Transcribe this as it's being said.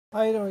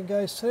How you doing,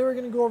 guys? Today we're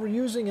going to go over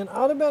using an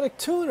automatic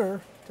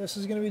tuner. This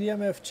is going to be the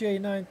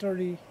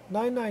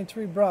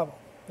MFJ-993 Bravo.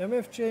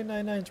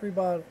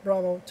 MFJ-993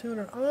 Bravo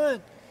tuner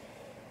on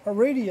a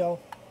radio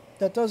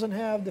that doesn't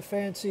have the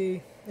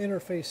fancy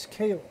interface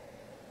cable.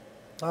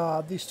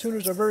 These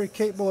tuners are very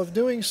capable of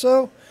doing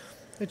so.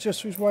 It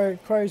just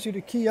requires you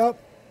to key up.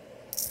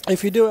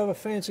 If you do have a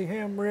fancy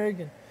ham rig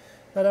and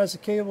that has a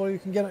cable, you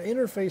can get an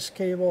interface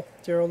cable.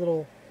 They're a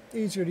little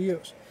easier to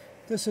use.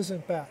 This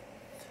isn't bad.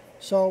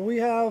 So we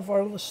have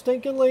our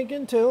stinking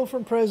Lincoln too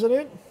from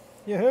President.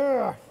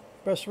 Yeah,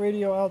 best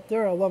radio out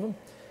there. I love them.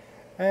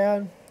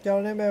 And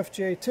got an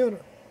MFJ tuner.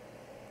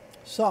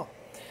 So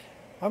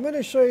I'm going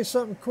to show you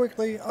something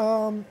quickly.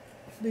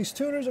 These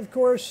tuners, of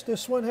course,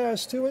 this one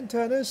has two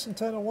antennas,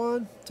 antenna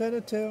 1,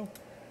 antenna 2.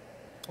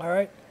 All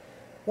right.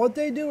 What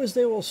they do is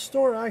they will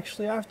store,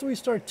 actually, after we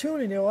start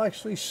tuning, they will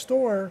actually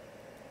store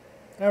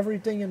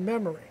everything in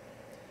memory.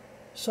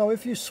 So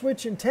if you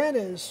switch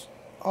antennas,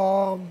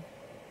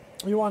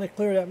 you want to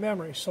clear that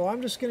memory. So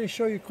I'm just going to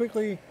show you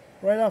quickly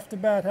right off the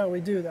bat how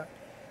we do that.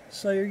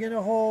 So you're going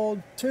to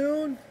hold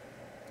tune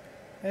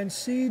and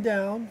C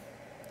down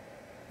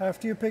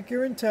after you pick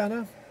your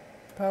antenna,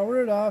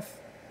 power it off,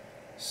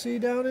 C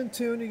down and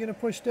tune, you're going to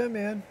push them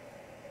in,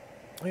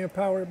 and you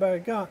power it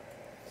back on.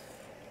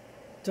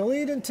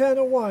 Delete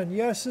antenna 1,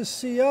 yes is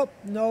C up,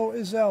 no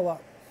is L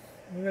up.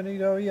 We're going to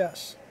go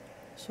yes.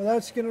 So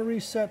that's going to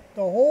reset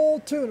the whole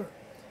tuner.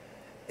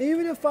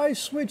 Even if I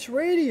switch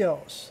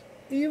radios,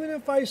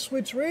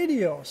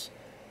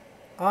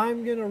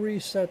 I'm going to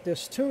reset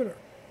this tuner.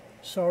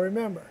 So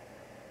remember,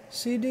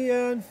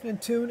 CDN and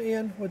tune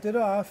in with it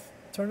off,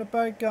 turn it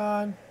back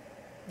on,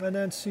 and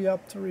then C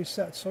up to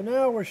reset. So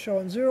now we're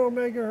showing 0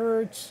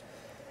 megahertz,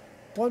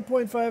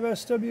 1.5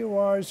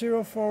 SWR,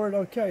 0 forward.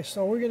 Okay,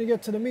 so we're going to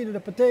get to the meat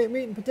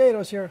and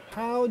potatoes here.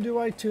 How do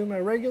I tune my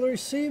regular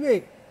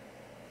CB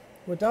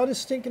without a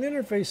stinking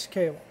interface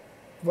cable?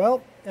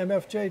 Well,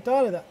 MFJ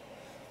thought of that.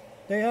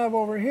 They have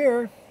over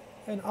here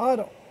an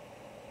auto.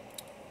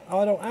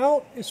 Auto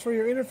out is for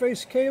your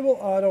interface cable.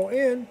 Auto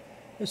in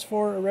is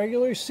for a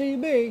regular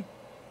CB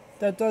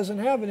that doesn't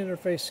have an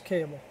interface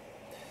cable.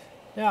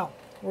 Now,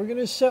 we're going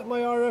to set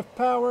my RF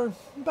power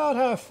about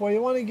halfway.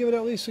 You want to give it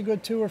at least a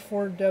good 2 or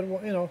 4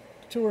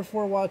 2 or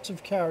 4 watts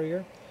of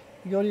carrier.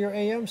 You go to your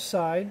AM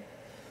side,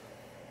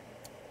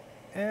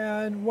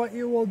 and what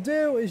you will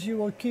do is you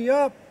will key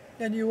up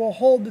and you will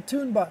hold the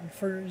tune button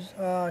for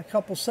a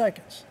couple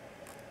seconds.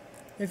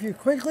 If you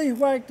quickly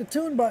whack the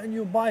tune button,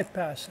 you'll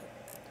bypass it.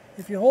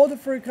 If you hold it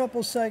for a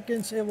couple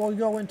seconds, it will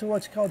go into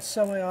what's called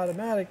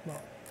semi-automatic mode.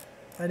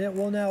 And it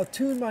will now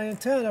tune my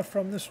antenna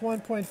from this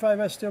 1.5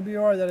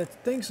 SWR that it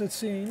thinks it's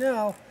seeing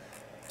now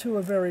to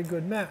a very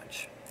good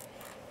match.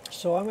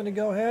 So I'm going to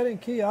go ahead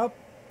and key up.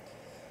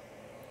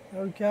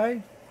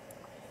 Okay.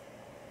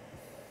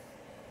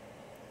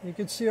 You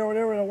can see over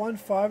there with a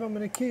 1.5. I'm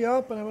going to key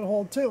up and I'm going to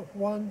hold 2.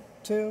 1,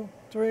 2,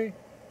 3,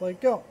 let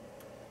go.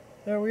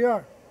 There we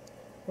are.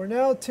 We're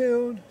now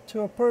tuned to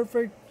a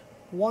perfect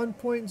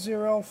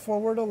 1.0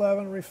 forward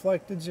 11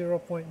 reflected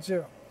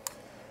 0.0.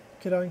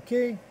 Get on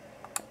key,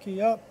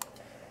 key up.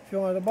 If you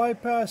want to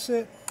bypass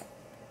it,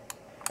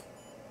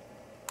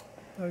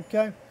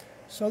 okay.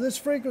 So this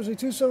frequency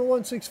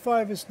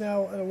 27165 is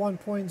now at a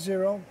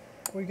 1.0.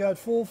 We got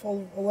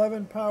full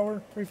 11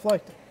 power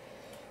reflected.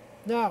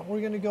 Now we're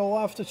going to go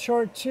off the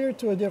charts here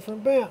to a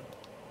different band.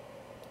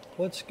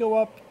 Let's go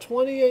up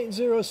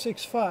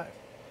 28065.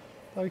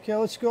 Okay,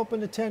 let's go up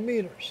into 10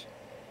 meters.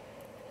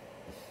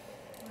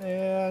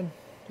 And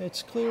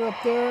it's clear up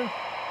there.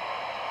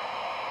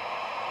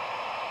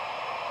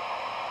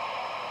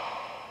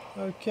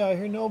 Okay, I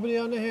hear nobody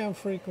on the ham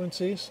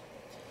frequencies.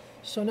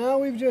 So now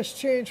we've just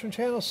changed from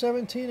channel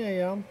 17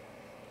 AM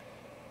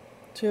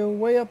to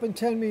way up in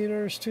 10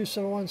 meters,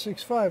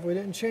 27165. We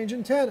didn't change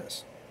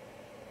antennas.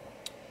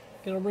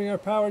 Going to bring our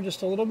power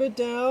just a little bit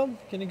down.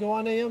 Going to go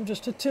on AM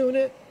just to tune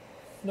it.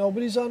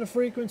 Nobody's on the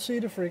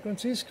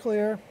frequency's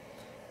clear.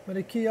 I'm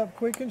going to key up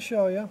quick and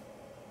show you.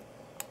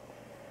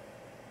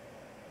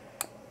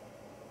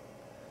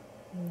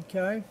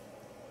 Okay,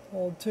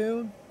 hold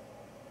tune.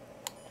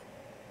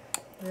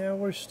 And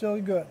we're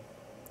still good.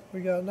 We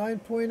got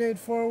 9.8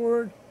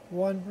 forward,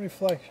 1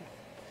 reflection.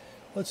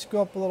 Let's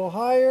go up a little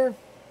higher.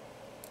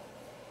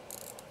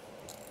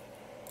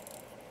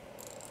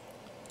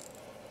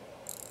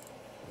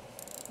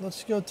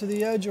 Let's go to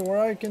the edge of where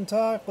I can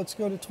talk. Let's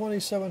go to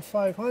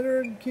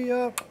 27,500, key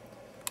up,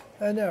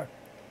 and there.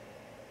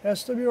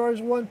 SWR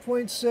is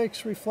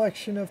 1.6,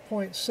 reflection of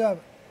 0.7.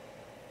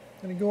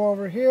 Going to go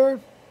over here,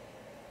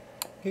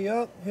 key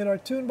up, hit our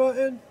tune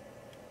button.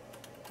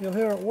 You'll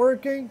hear it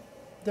working.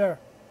 There.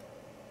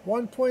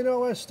 1.0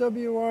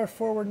 SWR,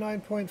 forward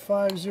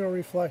 9.50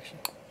 reflection.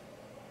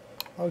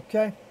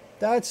 Okay,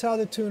 that's how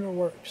the tuner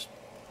works.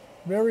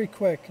 Very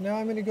quick. Now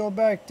I'm going to go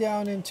back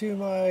down into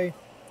my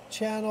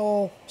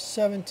channel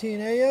 17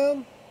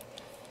 AM.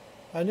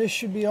 And this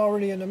should be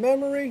already in the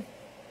memory.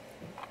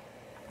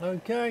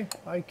 Okay,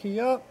 I key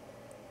up.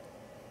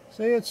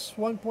 See, it's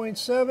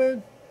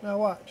 1.7. Now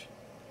watch.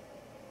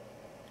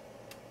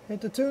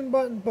 hit the tune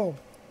button, boom,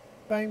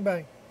 bang,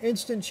 bang,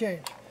 instant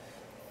change.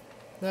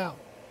 Now,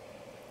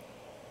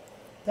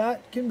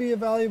 that can be a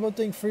valuable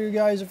thing for you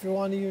guys if you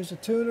want to use the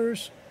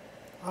tuners.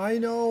 I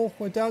know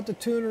without the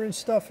tuner and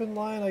stuff in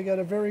line, I got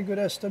a very good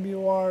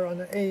SWR on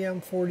the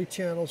AM 40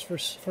 channels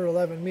for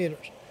 11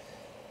 meters.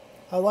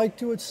 I like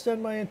to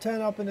extend my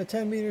antenna up into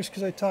 10 meters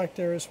because I talk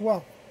there as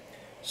well.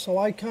 So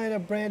I kind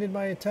of branded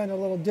my antenna a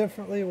little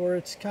differently where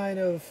it's kind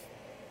of,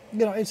 you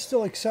know, it's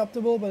still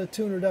acceptable, but a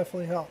tuner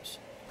definitely helps.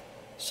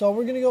 So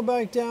we're going to go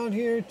back down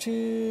here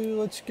to,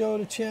 let's go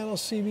to channel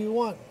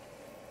CB1.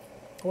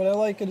 What I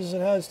like is it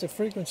has the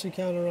frequency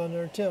counter on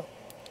there too.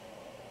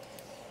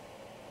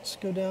 Let's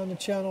go down to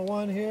channel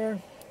 1 here.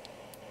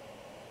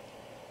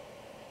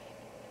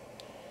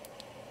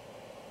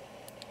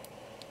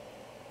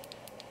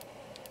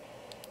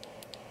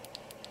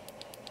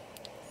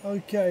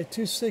 Okay,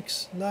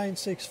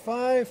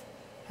 26965,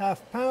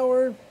 half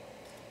power,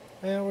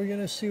 and we're going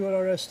to see what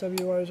our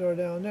SWRs are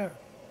down there.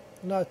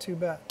 Not too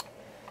bad.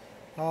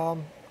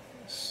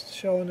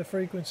 Showing the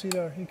frequency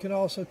there. You can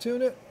also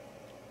tune it.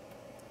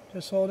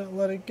 Just hold it and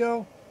let it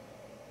go.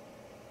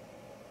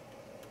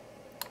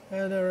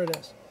 And there it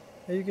is.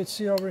 And you can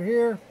see over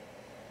here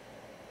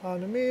on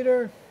the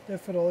meter,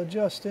 if it'll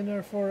adjust in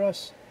there for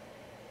us,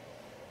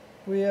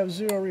 we have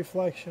 0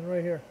 reflection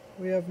right here.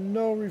 We have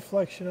no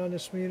reflection on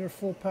this meter,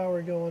 full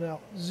power going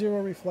out,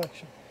 0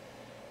 reflection.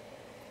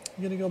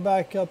 I'm going to go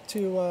back up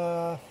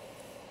to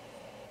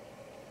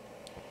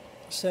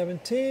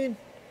 17,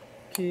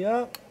 key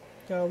up,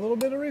 got a little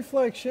bit of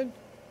reflection.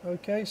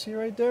 Okay, see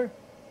right there?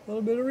 A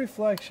little bit of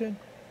reflection.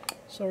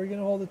 So we're going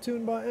to hold the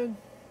tune button,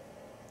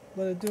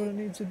 let it do what it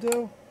needs to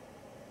do.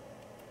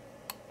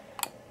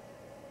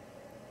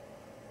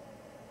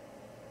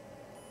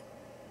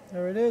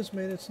 There it is,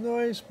 made its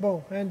noise,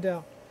 boom, and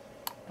down.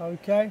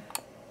 Okay,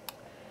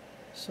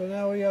 so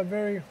now we have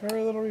very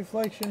little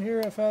reflection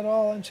here, if at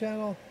all, on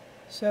channel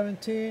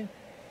 17.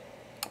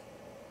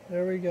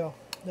 There we go.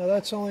 Now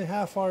that's only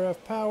half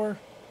RF power.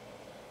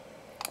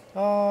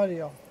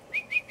 Audio.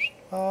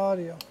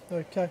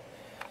 Okay,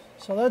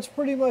 so that's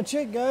pretty much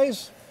it,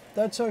 guys.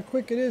 That's how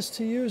quick it is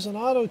to use an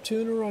auto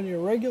tuner on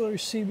your regular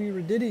CB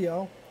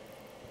radio.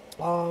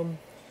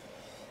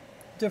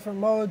 Different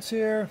modes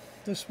here.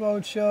 This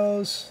mode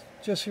shows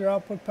just your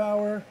output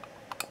power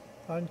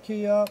on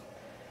key up.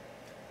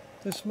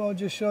 This mode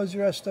just shows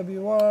your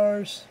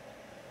SWRs.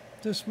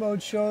 This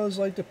mode shows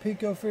like the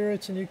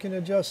picofarads, and you can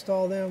adjust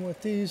all them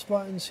with these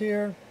buttons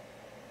here.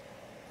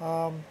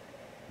 And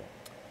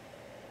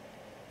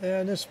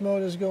this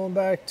mode is going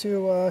back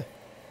to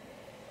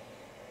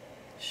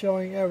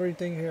showing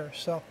everything here.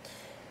 So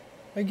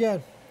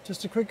again,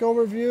 just a quick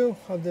overview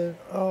of the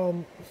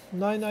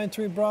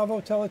 993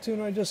 Bravo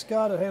teletuner I just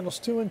got. It handles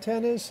 2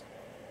 antennas,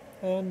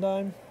 and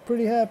I'm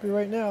pretty happy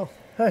right now.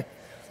 Hey,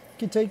 you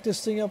can take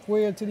this thing up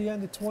way up to the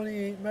end of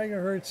 28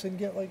 megahertz and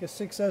get like a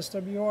 6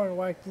 SWR and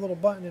whack the little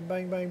button and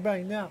bang, bang,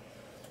 bang. Now,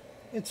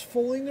 it's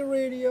fooling the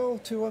radio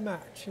to a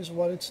match is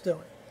what it's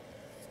doing.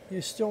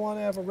 You still want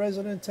to have a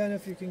resident antenna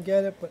if you can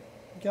get it, but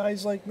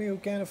guys like me who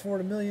can't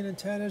afford 1,000,000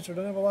 antennas or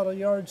don't have a lot of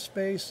yard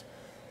space,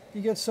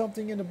 you get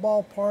something in the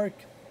ballpark,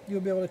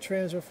 you'll be able to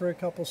transfer for a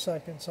couple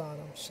seconds on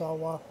them.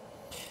 So,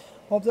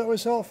 hope that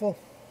was helpful.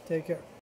 Take care.